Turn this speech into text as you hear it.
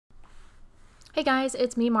Hey guys,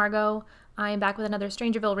 it's me, Margot. I'm back with another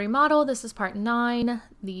StrangerVille remodel. This is part 9,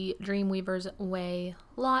 the Dreamweaver's Way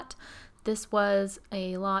lot. This was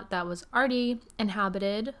a lot that was already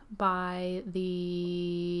inhabited by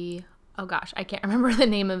the, oh gosh, I can't remember the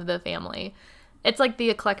name of the family. It's like the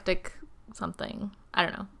eclectic something. I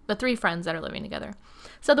don't know. The 3 friends that are living together.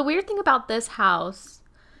 So the weird thing about this house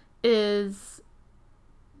is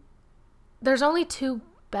there's only 2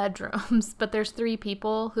 bedrooms, but there's 3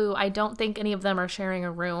 people who I don't think any of them are sharing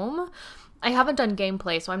a room. I haven't done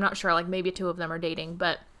gameplay, so I'm not sure, like maybe 2 of them are dating,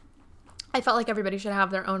 but I felt like everybody should have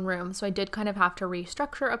their own room, so I did kind of have to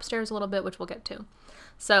restructure upstairs a little bit, which we'll get to.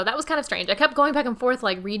 So that was kind of strange. I kept going back and forth,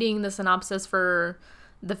 like reading the synopsis for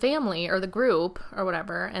the family or the group or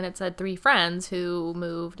whatever, and it said 3 friends who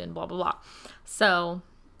moved and blah, blah, blah. So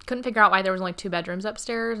couldn't figure out why there was only 2 bedrooms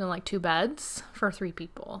upstairs and like 2 beds for 3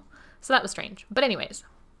 people. So that was strange. But anyways,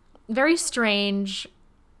 very strange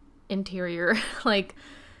interior, like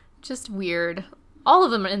just weird. All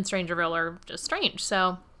of them in Strangerville are just strange.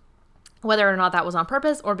 So whether or not that was on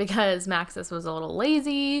purpose or because Maxis was a little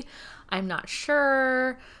lazy, I'm not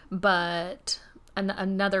sure, but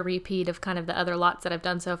another repeat of kind of the other lots that I've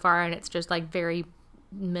done so far, and it's just like very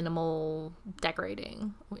minimal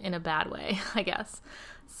decorating in a bad way, I guess.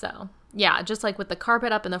 So yeah, just like with the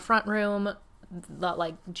carpet up in the front room, the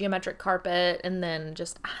like geometric carpet, and then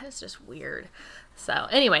just it's just weird. So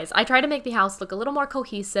anyways, I tried to make the house look a little more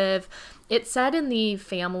cohesive. It said in the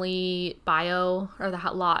family bio, or the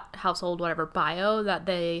household whatever bio, that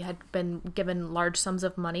they had been given large sums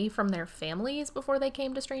of money from their families before they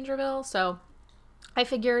came to Strangerville. So I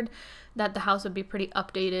figured that the house would be pretty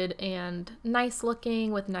updated and nice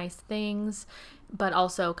looking with nice things, but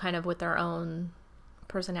also kind of with their own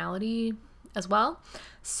personality as well.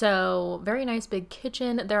 So very nice big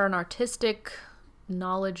kitchen. They're an artistic,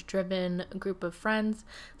 knowledge-driven group of friends,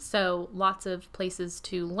 so lots of places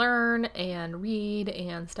to learn and read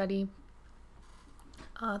and study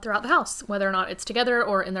throughout the house, whether or not it's together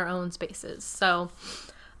or in their own spaces. So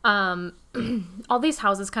all these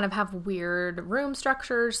houses kind of have weird room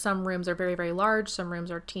structures. Some rooms are very, very large. Some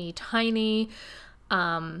rooms are teeny tiny.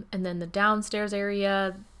 And then the downstairs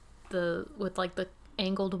area, with like the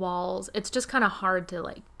angled walls, it's just kind of hard to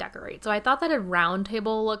like decorate. So I thought that a round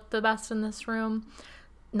table looked the best in this room.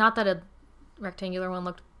 Not that a rectangular one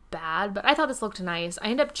looked bad, but I thought this looked nice. I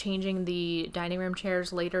ended up changing the dining room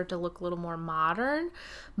chairs later to look a little more modern,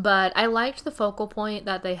 but I liked the focal point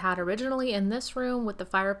that they had originally in this room with the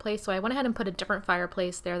fireplace, so I went ahead and put a different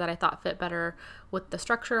fireplace there that I thought fit better with the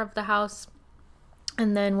structure of the house,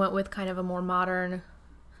 and then went with kind of a more modern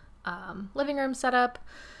living room setup.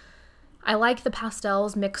 I like the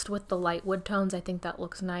pastels mixed with the light wood tones. I think that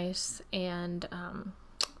looks nice and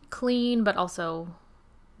clean, but also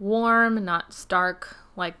warm, not stark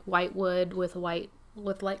like white wood with light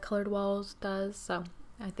colored walls does. So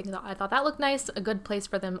I thought that looked nice. A good place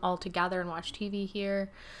for them all to gather and watch TV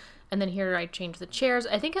here. And then here I changed the chairs.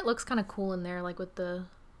 I think it looks kind of cool in there, like with the,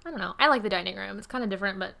 I don't know. I like the dining room. It's kind of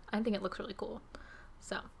different, but I think it looks really cool.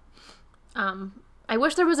 So I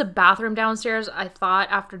wish there was a bathroom downstairs. I thought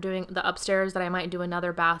after doing the upstairs that I might do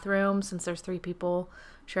another bathroom since there's 3 people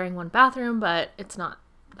sharing one bathroom, but it's not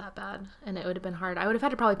that bad, and it would have been hard. I would have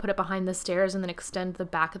had to probably put it behind the stairs and then extend the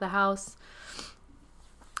back of the house,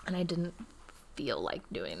 and I didn't feel like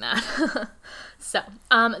doing that. So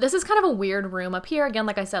this is kind of a weird room up here. Again,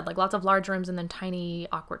 like I said, like lots of large rooms and then tiny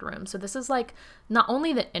awkward rooms. So this is like not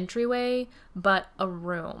only the entryway, but a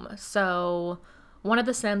room. So one of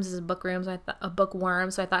the Sims is a bookworm,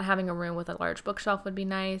 so I thought having a room with a large bookshelf would be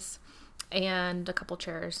nice, and a couple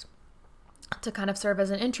chairs to kind of serve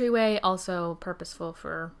as an entryway, also purposeful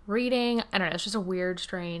for reading. I don't know, it's just a weird,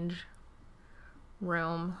 strange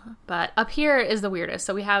room. But up here is the weirdest.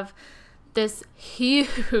 So we have this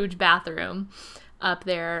huge bathroom up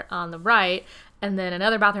there on the right, and then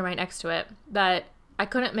another bathroom right next to it. But I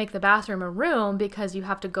couldn't make the bathroom a room because you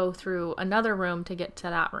have to go through another room to get to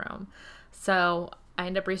that room. So I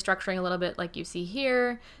end up restructuring a little bit like you see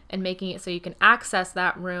here and making it so you can access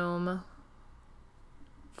that room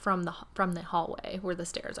from the hallway where the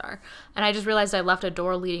stairs are. And I just realized I left a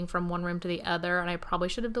door leading from one room to the other, and I probably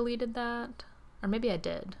should have deleted that. Or maybe I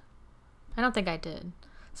did. I don't think I did.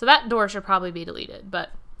 So that door should probably be deleted. But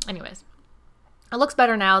anyways, it looks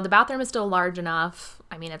better now. The bathroom is still large enough.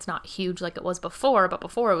 I mean, it's not huge like it was before, but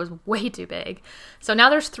before it was way too big. So now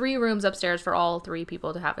there's 3 rooms upstairs for all 3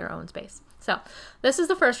 people to have their own space. So this is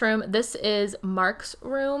the first room. This is Mark's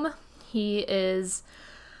room. He is,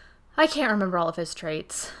 I can't remember all of his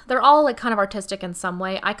traits. They're all like kind of artistic in some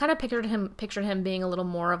way. I kind of pictured him being a little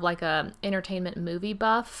more of like a entertainment movie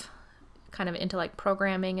buff, kind of into like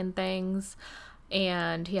programming and things.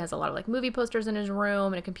 And he has a lot of like movie posters in his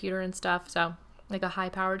room and a computer and stuff. So like a high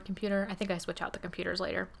powered computer. I think I switch out the computers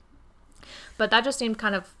later. But that just seemed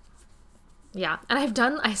kind of, yeah. And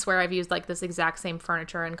I swear I've used like this exact same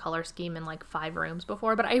furniture and color scheme in like 5 rooms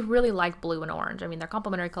before, but I really like blue and orange. I mean, they're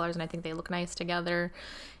complementary colors and I think they look nice together.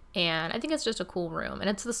 And I think it's just a cool room. And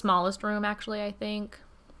it's the smallest room actually, I think,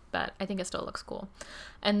 but I think it still looks cool.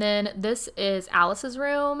 And then this is Alice's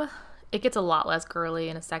room. It gets a lot less girly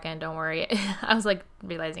in a second, don't worry. I was like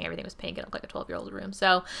realizing everything was pink and it looked like a 12-year-old room.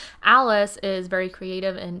 So Alice is very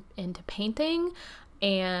creative and into painting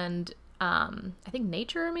and I think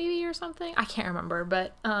nature maybe or something. I can't remember,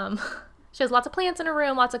 but she has lots of plants in her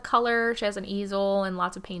room, lots of color. She has an easel and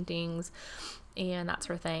lots of paintings and that's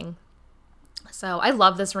her thing. So I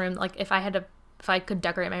love this room. Like if I could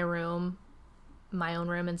decorate my room, my own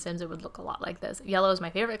room in Sims, it would look a lot like this. Yellow is my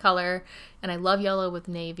favorite color and I love yellow with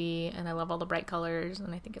navy and I love all the bright colors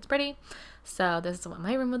and I think it's pretty. So this is what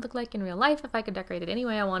my room would look like in real life if I could decorate it any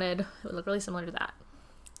way I wanted. It would look really similar to that.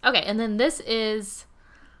 Okay, and then this is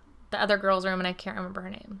the other girl's room and I can't remember her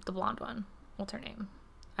name. The blonde one. What's her name?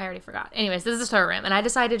 I already forgot. Anyways, this is her room and I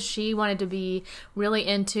decided she wanted to be really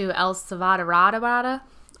into El Salvadorado.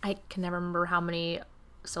 I can never remember how many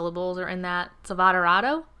syllables are in that.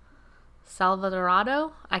 Salvadorado?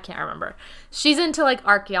 I can't remember. She's into like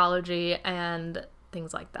archaeology and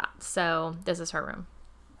things like that. So this is her room.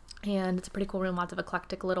 And it's a pretty cool room. Lots of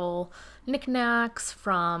eclectic little knickknacks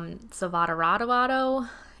from Salvadorado.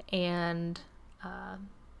 And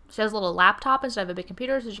she has a little laptop instead of a big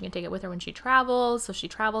computer so she can take it with her when she travels. So she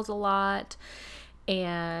travels a lot.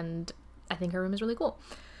 And I think her room is really cool.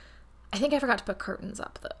 I think I forgot to put curtains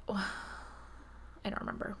up though. I don't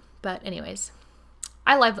remember. But anyways,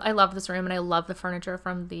 I love this room and I love the furniture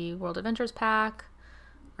from the World Adventures pack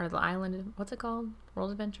or the island. What's it called?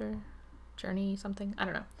 World Adventure Journey something? I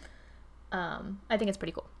don't know. I think it's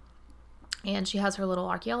pretty cool. And she has her little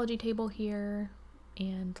archaeology table here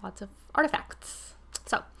and lots of artifacts.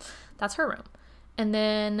 So that's her room. And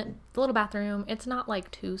then the little bathroom, it's not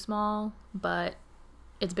like too small, but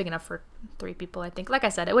it's big enough for 3 people, I think. Like I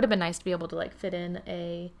said, it would have been nice to be able to like fit in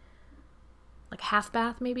a like half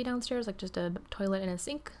bath maybe downstairs, like just a toilet and a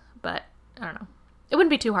sink, but I don't know. It wouldn't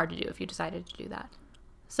be too hard to do if you decided to do that.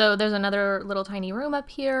 So there's another little tiny room up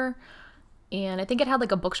here, and I think it had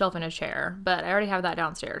like a bookshelf and a chair, but I already have that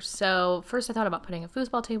downstairs. So first I thought about putting a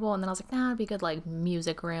foosball table, and then I was like, nah, it'd be good like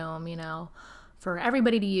music room, you know, for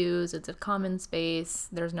everybody to use. It's a common space.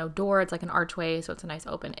 There's no door. It's like an archway, so it's a nice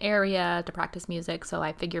open area to practice music. So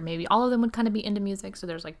I figured maybe all of them would kind of be into music, so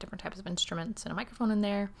there's like different types of instruments and a microphone in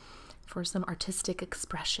there for some artistic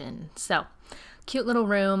expression. So cute little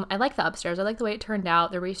room. I like the upstairs. I like the way it turned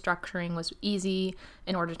out. The restructuring was easy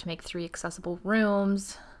in order to make 3 accessible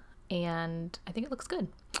rooms, and I think it looks good.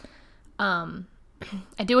 I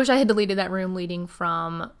do wish I had deleted that room leading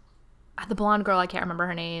from the blonde girl, I can't remember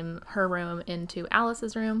her name, her room into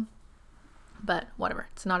Alice's room, but whatever,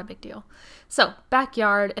 it's not a big deal. So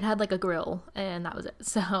backyard, it had like a grill and that was it.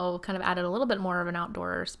 So kind of added a little bit more of an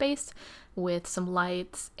outdoor space with some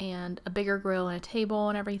lights and a bigger grill and a table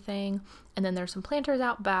and everything. And then there's some planters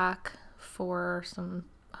out back for some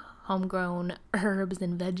homegrown herbs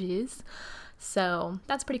and veggies. So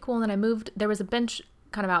that's pretty cool. And then I moved, there was a bench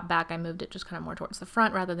kind of out back. I moved it just kind of more towards the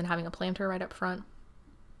front rather than having a planter right up front.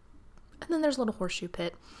 And then there's a little horseshoe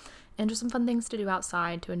pit and just some fun things to do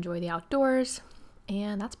outside to enjoy the outdoors.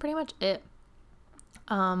 And that's pretty much it.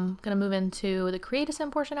 Gonna move into the create a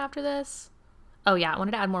sim portion after this. Oh yeah, I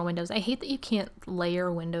wanted to add more windows. I hate that you can't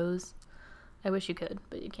layer windows. I wish you could,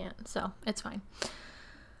 but you can't, so it's fine.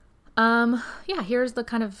 Yeah, here's the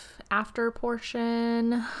kind of after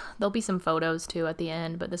portion. There'll be some photos too at the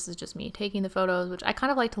end, but this is just me taking the photos, which I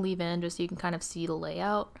kind of like to leave in just so you can kind of see the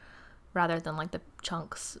layout rather than like the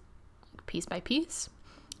chunks piece by piece.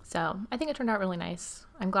 So I think it turned out really nice.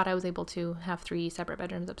 I'm glad I was able to have 3 separate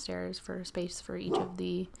bedrooms upstairs for space for each of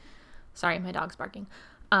the, sorry, my dog's barking,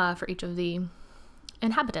 for each of the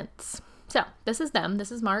inhabitants. So this is them.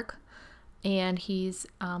 This is Mark. And he's,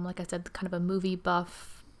 like I said, kind of a movie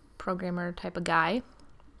buff programmer type of guy.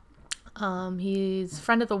 He's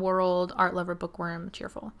friend of the world, art lover, bookworm,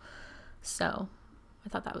 cheerful. So I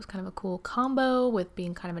thought that was kind of a cool combo with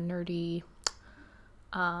being kind of a nerdy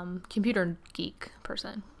computer geek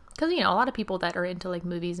person. Because, you know, a lot of people that are into like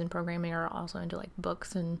movies and programming are also into like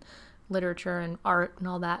books and literature and art and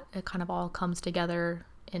all that. It kind of all comes together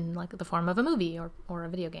in like the form of a movie or a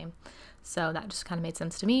video game. So that just kind of made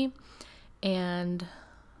sense to me. And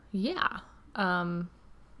yeah,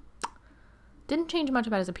 didn't change much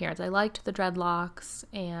about his appearance. I liked the dreadlocks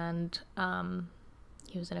and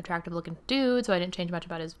he was an attractive looking dude, so I didn't change much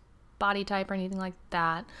about his body type or anything like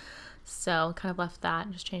that. So kind of left that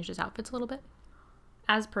and just changed his outfits a little bit.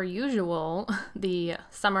 As per usual, the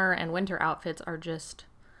summer and winter outfits are just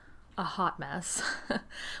a hot mess,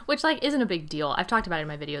 which like isn't a big deal. I've talked about it in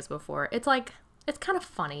my videos before. It's like, it's kind of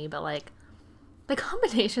funny, but like the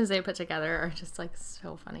combinations they put together are just like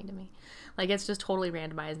so funny to me. Like it's just totally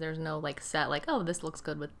randomized. There's no like set like, oh, this looks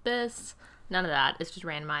good with this. None of that. It's just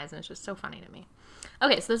randomized and it's just so funny to me.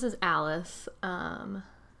 Okay, so this is Alice.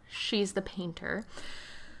 She's the painter.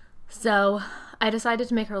 So I decided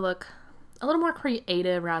to make her look a little more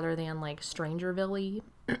creative rather than like StrangerVille-y,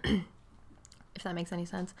 if that makes any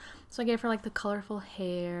sense. So I gave her like the colorful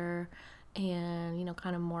hair and, you know,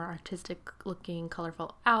 kind of more artistic looking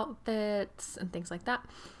colorful outfits and things like that.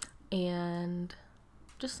 And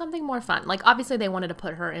just something more fun. Like obviously they wanted to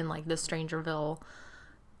put her in like the StrangerVille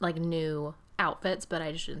like new outfits, but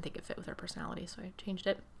I just didn't think it fit with her personality, so I changed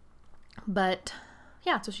it. But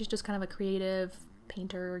yeah, so she's just kind of a creative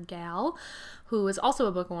painter gal who is also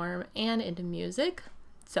a bookworm and into music.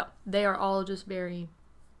 So they are all just very,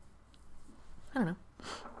 I don't know,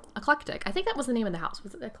 eclectic. I think that was the name of the house.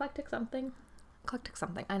 Was it eclectic something? Eclectic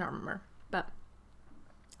something. I don't remember. But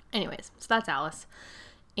anyways, so that's Alice.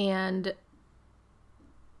 And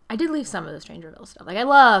I did leave some of the StrangerVille stuff. Like I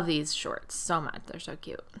love these shorts so much. They're so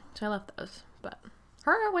cute. So I left those. But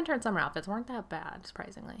her winter and summer outfits weren't that bad,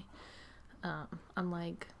 surprisingly.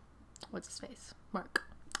 Unlike, what's his face? Mark.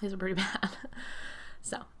 These are pretty bad.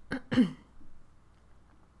 So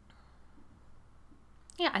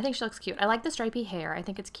yeah, I think she looks cute. I like the stripy hair. I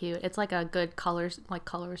think it's cute. It's like a good color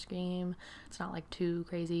scheme. It's not like too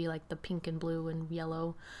crazy, like the pink and blue and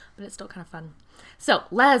yellow, but it's still kind of fun. So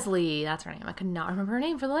Leslie, that's her name. I could not remember her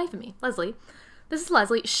name for the life of me. Leslie. This is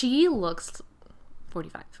Leslie. She looks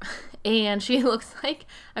 45 and she looks like,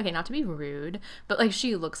 okay, not to be rude, but like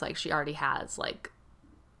she looks like she already has like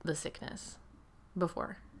the sickness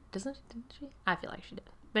before. Didn't she? I feel like she did.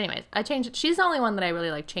 But anyways, I changed it. She's the only one that I really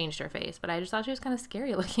like changed her face, but I just thought she was kind of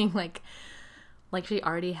scary looking, like she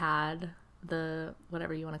already had the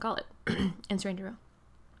whatever you want to call it in StrangerVille.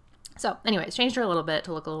 So anyways, changed her a little bit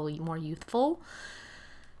to look a little more youthful.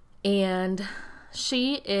 And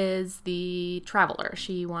she is the traveler.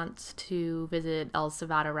 She wants to visit El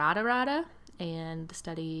Salvador and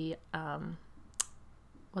study,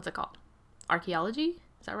 what's it called? Archaeology?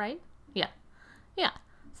 Is that right? Yeah. Yeah.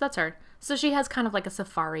 So that's her. So she has kind of like a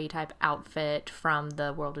safari type outfit from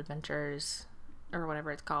the World Adventures or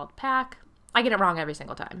whatever it's called pack. I get it wrong every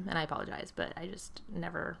single time and I apologize, but I just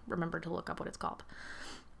never remember to look up what it's called.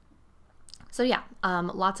 So yeah,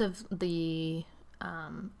 lots of the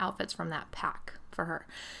outfits from that pack for her.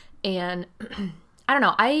 And I don't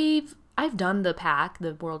know, I've done the pack,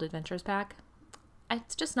 the World Adventures pack.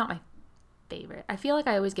 It's just not my favorite. I feel like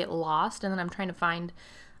I always get lost and then I'm trying to find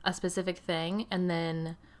a specific thing and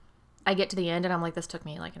then I get to the end and I'm like, this took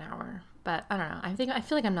me like an hour. But I don't know. I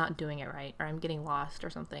feel like I'm not doing it right or I'm getting lost or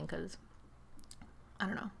something because I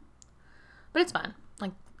don't know. But it's fun.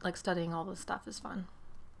 Like studying all this stuff is fun.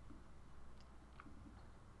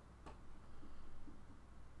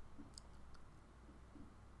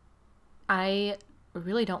 I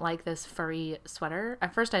really don't like this furry sweater.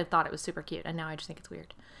 At first I thought it was super cute and now I just think it's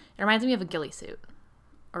weird. It reminds me of a ghillie suit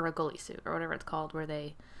or a gully suit or whatever it's called where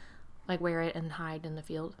they like wear it and hide in the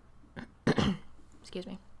field. Excuse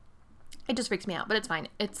me. It just freaks me out, but it's fine.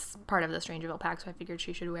 It's part of the StrangerVille pack, so I figured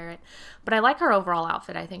she should wear it. But I like her overall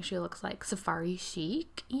outfit. I think she looks like safari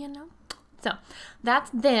chic, you know? So that's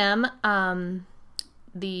them.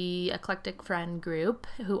 The eclectic friend group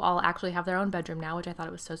who all actually have their own bedroom now, which I thought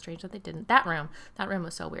it was so strange that they didn't. That room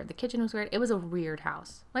was so weird. The kitchen was weird. It was a weird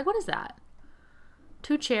house. Like, what is that?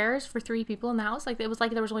 2 chairs for 3 people in the house? Like, it was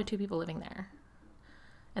like there was only 2 people living there.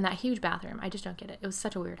 And that huge bathroom. I just don't get it. It was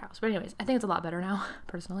such a weird house. But anyways, I think it's a lot better now,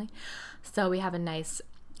 personally. So we have a nice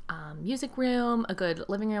music room, a good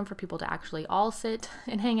living room for people to actually all sit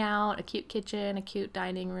and hang out, a cute kitchen, a cute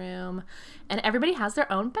dining room, and everybody has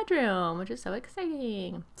their own bedroom, which is so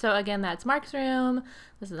exciting. So again, that's Mark's room.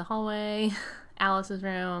 This is the hallway, Alice's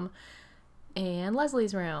room, and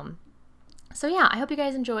Leslie's room. So yeah, I hope you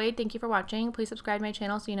guys enjoyed. Thank you for watching. Please subscribe to my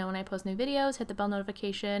channel so you know when I post new videos. Hit the bell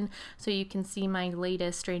notification so you can see my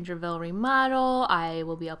latest StrangerVille remodel. I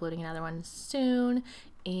will be uploading another one soon,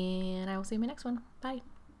 and I will see you in my next one. Bye.